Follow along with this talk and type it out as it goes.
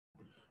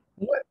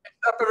What is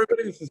up,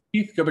 everybody? This is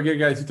Keith, Go Big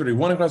Guys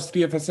 231 across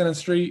the DFS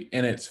industry,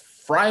 and it's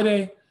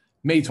Friday,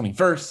 May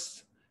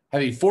 21st.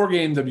 Had a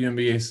four-game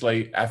WNBA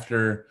slate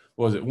after,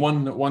 what was it,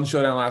 one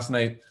showdown last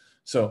night.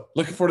 So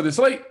looking forward to this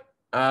slate.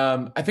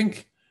 I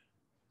think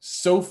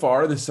so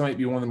far this might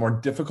be one of the more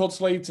difficult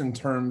slates in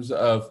terms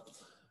of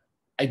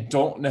I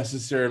don't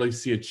necessarily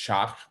see a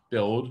chalk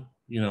build,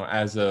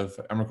 as of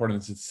I'm recording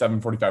this at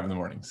 7:45 in the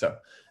morning. So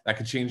that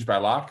could change by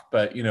lock,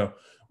 but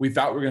we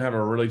thought we were gonna have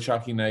a really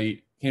chalky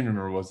night. Can't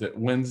remember, was it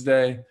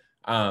Wednesday?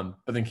 But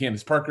then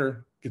Candace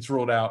Parker gets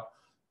ruled out,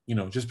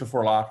 just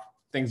before lock.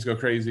 Things go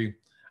crazy.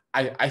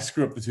 I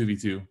screw up the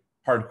 2v2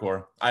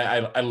 hardcore.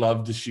 I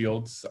love the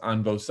shields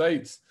on both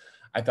sites.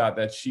 I thought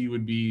that she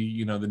would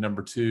be, the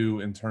number two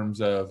in terms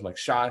of like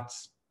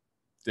shots.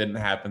 Didn't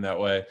happen that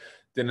way.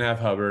 Didn't have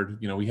Hubbard.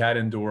 We had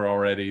Endor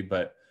already,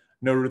 but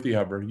no Ruthie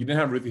Hubbard. You didn't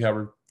have Ruthie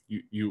Hubbard.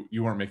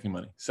 You weren't making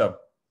money. So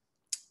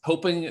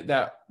hoping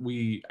that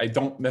I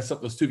don't mess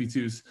up those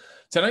 2v2s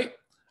tonight.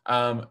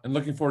 And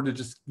looking forward to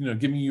just,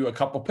 giving you a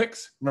couple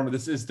picks. Remember,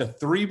 this is the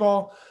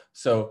 3-ball.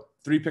 So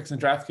 3 picks in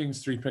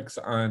DraftKings, 3 picks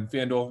on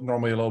FanDuel.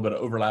 Normally a little bit of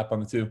overlap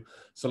on the two.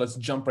 So let's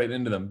jump right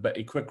into them. But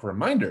a quick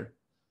reminder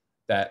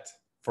that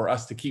for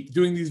us to keep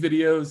doing these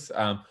videos,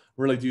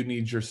 really do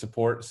need your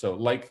support. So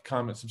like,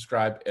 comment,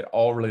 subscribe. It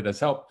all really does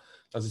help.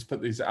 Let's just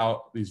put these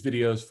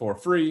videos for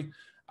free,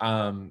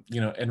 and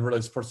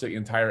really supports the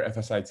entire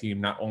FSI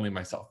team, not only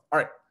myself. All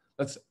right,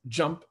 let's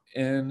jump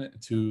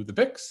into the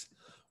picks.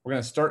 We're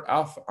going to start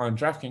off on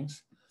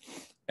DraftKings.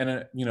 And,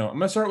 I'm going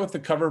to start with the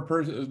cover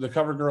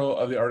girl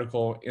of the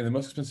article and the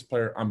most expensive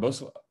player on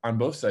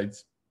both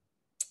sides,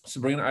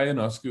 Sabrina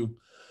Ionescu.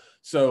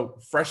 So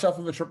fresh off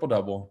of a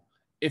triple-double.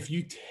 If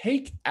you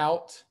take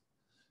out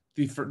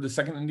the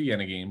second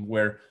Indiana game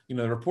where,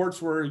 the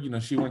reports were,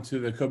 she went to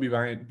the Kobe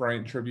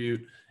Bryant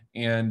tribute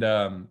and,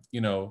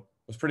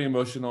 was pretty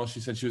emotional. She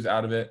said she was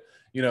out of it.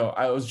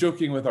 I was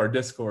joking with our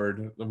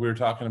Discord. We were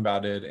talking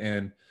about it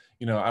and,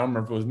 I don't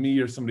remember if it was me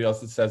or somebody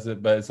else that says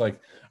it, but it's like,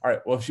 all right,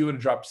 well, if she would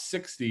have dropped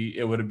 60,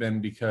 it would have been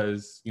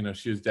because,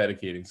 she was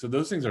dedicating. So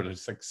those things are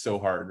just like so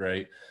hard,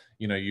 right?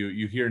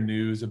 You hear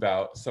news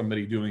about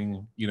somebody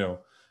doing,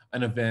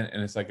 an event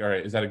and it's like, all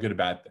right, is that a good or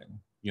bad thing?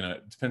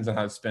 It depends on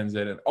how it spends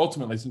it. And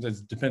ultimately,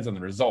 sometimes it depends on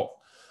the result.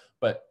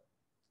 But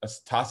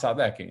let's toss out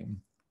that game.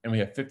 And we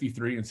have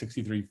 53 and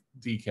 63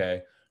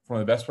 DK from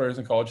one of the best players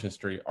in college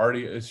history.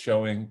 Already is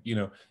showing,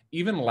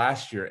 even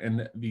last year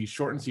in the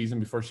shortened season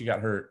before she got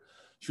hurt,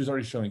 she was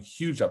already showing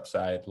huge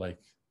upside, like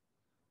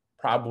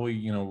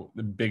probably,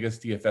 the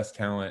biggest DFS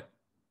talent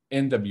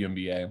in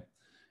WNBA.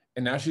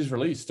 And now she's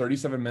released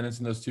 37 minutes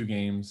in those 2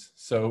 games.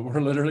 So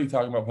we're literally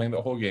talking about playing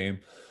the whole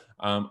game,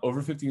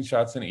 over 15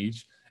 shots in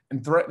each,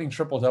 and threatening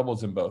triple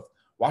doubles in both.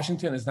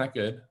 Washington is not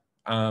good.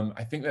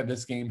 I think that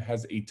this game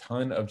has a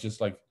ton of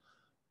just like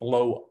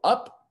blow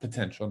up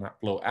potential, not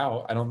blow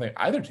out. I don't think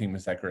either team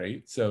is that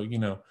great. So,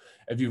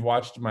 if you've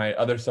watched my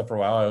other stuff for a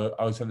while,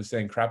 I always have the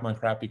saying crap on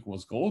crap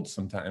equals gold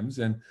sometimes.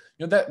 And,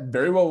 that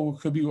very well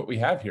could be what we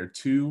have here.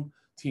 2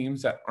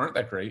 teams that aren't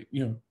that great,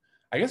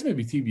 I guess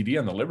maybe TBD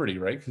on the Liberty,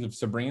 right? Because if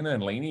Sabrina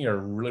and Lainey are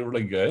really,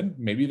 really good,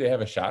 maybe they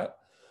have a shot.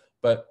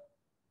 But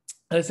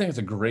I just think it's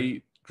a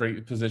great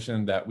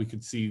position that we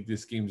could see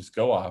this game just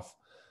go off.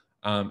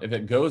 If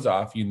it goes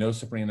off,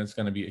 Sabrina is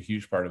going to be a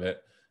huge part of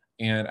it.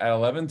 And at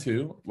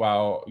 11-2,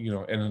 while,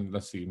 and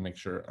let's see, make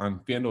sure on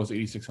FanDuel is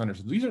 8,600.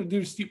 So these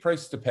are steep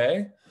prices to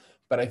pay.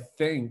 But I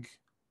think,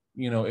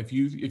 if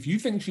you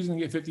think she's going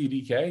to get 50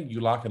 DK, you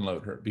lock and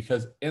load her,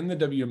 because in the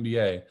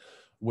WNBA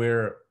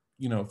where,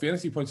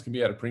 fantasy points can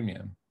be at a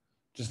premium,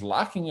 just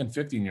locking in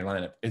 50 in your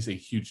lineup is a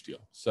huge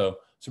deal. So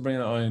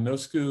Sabrina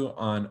Ionescu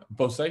on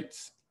both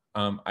sites,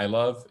 I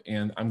love,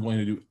 and I'm going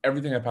to do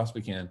everything I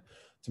possibly can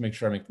to make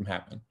sure I make them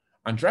happen.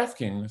 On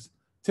DraftKings,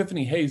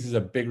 Tiffany Hayes is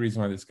a big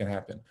reason why this can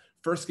happen.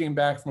 First game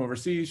back from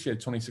overseas, she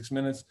had 26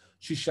 minutes.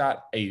 She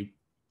shot a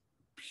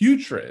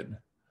putrid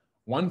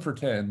 1 for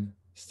 10,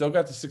 still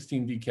got to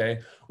 16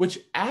 DK, which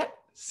at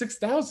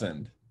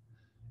 6,000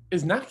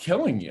 is not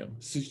killing you.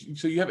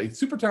 So you have a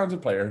super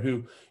talented player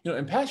who,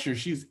 in past years,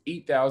 she's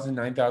 8,000,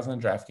 9,000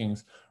 on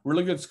DraftKings,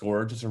 really good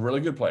scorer, just a really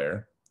good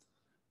player.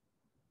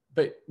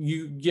 But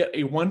you get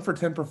a 1 for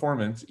 10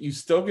 performance, you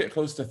still get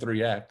close to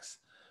 3x.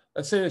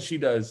 Let's say that she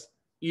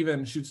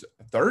shoots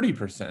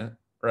 30%,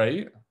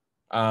 right?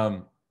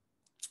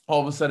 All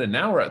of a sudden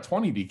now we're at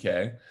 20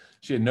 DK.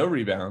 She had no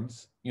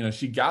rebounds.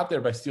 She got there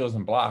by steals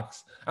and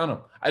blocks. I don't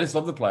know. I just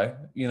love the play.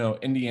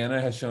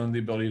 Indiana has shown the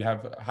ability to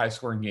have high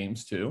scoring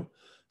games too.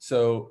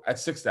 So at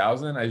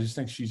 6,000, I just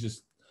think she's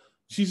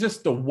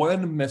just the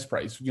one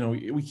misprice.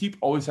 We keep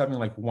always having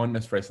like one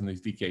misprice on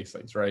these DK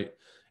sites, right?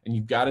 And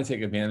you've got to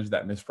take advantage of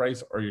that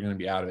misprice or you're going to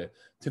be out of it.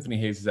 Tiffany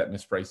Hayes is at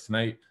misprice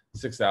tonight,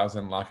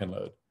 6,000, lock and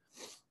load.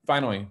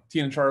 Finally,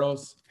 Tina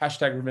Charles,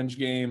 #revenge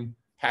game,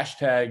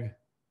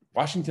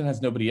 Washington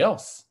has nobody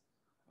else.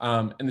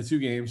 In the 2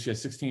 games, she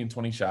has 16 and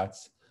 20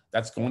 shots.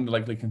 That's going to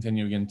likely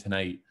continue again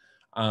tonight.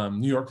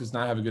 New York does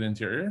not have a good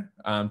interior.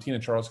 Tina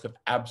Charles could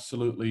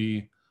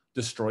absolutely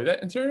destroy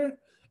that interior.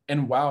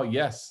 And while,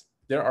 yes,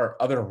 there are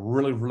other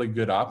really, really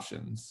good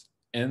options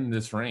in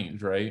this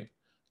range, right?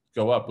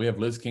 Go up. We have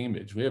Liz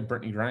Cambridge. We have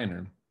Brittany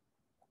Griner.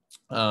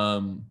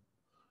 Brianna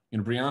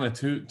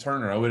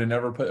Turner, I would have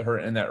never put her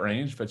in that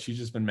range, but she's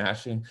just been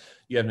mashing.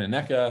 You have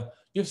Naneka.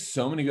 You have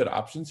so many good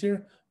options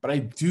here. But I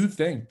do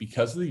think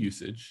because of the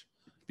usage,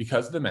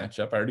 because of the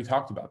matchup, I already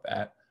talked about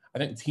that. I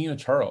think Tina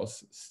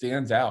Charles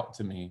stands out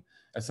to me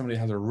as somebody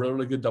that has a really,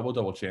 really good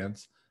double-double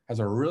chance, has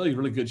a really,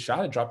 really good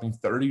shot at dropping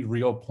 30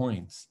 real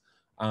points.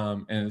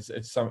 And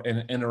it's some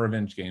in a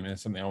revenge game, and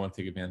it's something I want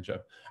to take advantage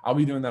of. I'll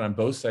be doing that on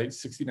both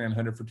sites,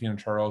 6,900 for Tina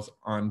Charles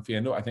on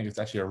FanDuel. I think it's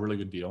actually a really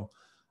good deal.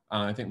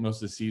 I think most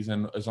of the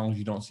season, as long as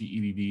you don't see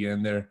EDD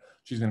in there,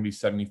 she's going to be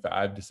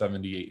 7,500 to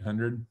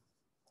 7,800.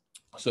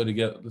 So to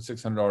get the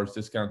 $600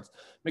 discount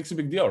makes a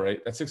big deal,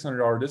 right? That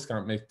 $600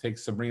 discount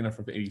takes Sabrina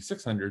from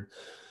 8,600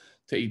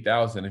 to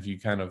 8,000 if you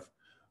kind of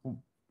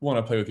want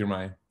to play with your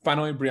mind.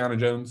 Finally, Brianna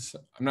Jones.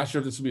 I'm not sure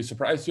if this will be a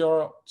surprise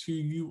to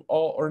you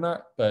all or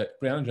not, but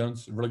Brianna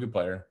Jones, a really good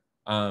player.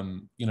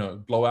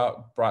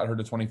 Blowout brought her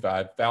to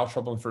 25. Foul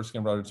trouble in the first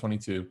game brought her to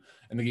 22.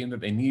 In the game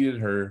that they needed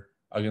her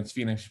against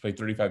Phoenix, she played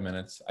 35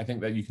 minutes. I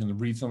think that you can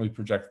reasonably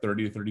project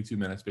 30 to 32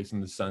 minutes based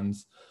on the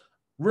Suns'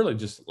 really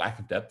just lack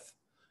of depth.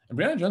 And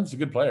Brianna Jones is a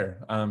good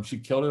player. She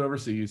killed it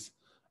overseas.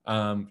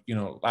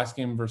 Last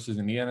game versus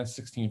Indiana,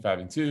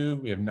 16-5-2.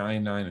 We have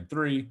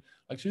 9-9-3.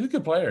 Like, she's a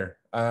good player.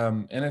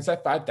 And it's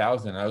at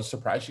 5,000. I was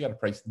surprised she got a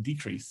price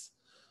decrease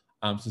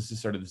since the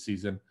start of the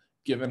season,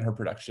 given her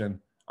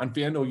production. On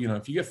FanDuel,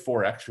 if you get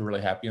 4x, you're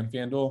really happy on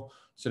FanDuel.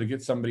 So to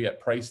get somebody at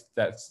price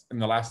that's in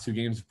the last two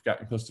games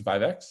gotten close to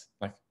 5x,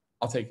 like,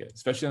 I'll take it,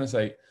 especially on the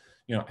site.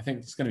 I think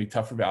it's going to be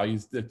tough for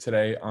values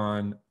today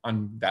on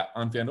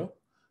FanDuel.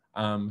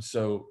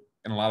 So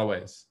in a lot of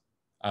ways,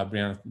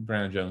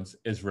 Brianna Jones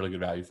is really good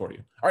value for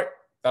you. All right,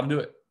 that'll do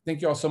it.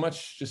 Thank you all so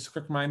much. Just a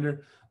quick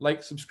reminder,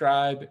 like,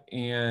 subscribe,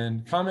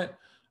 and comment.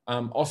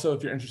 Also,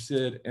 if you're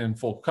interested in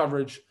full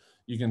coverage,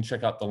 you can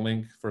check out the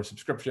link for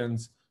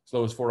subscriptions. As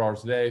low as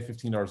 $4 a day,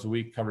 $15 a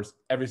week, covers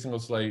every single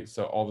slate.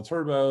 So all the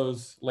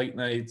turbos, late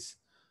nights,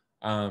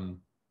 showdowns,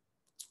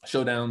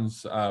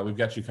 we've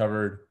got you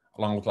covered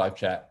along with live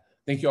chat.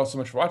 Thank you all so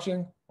much for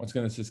watching. Once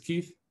again, this is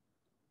Keith,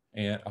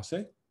 and I'll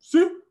say see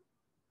you.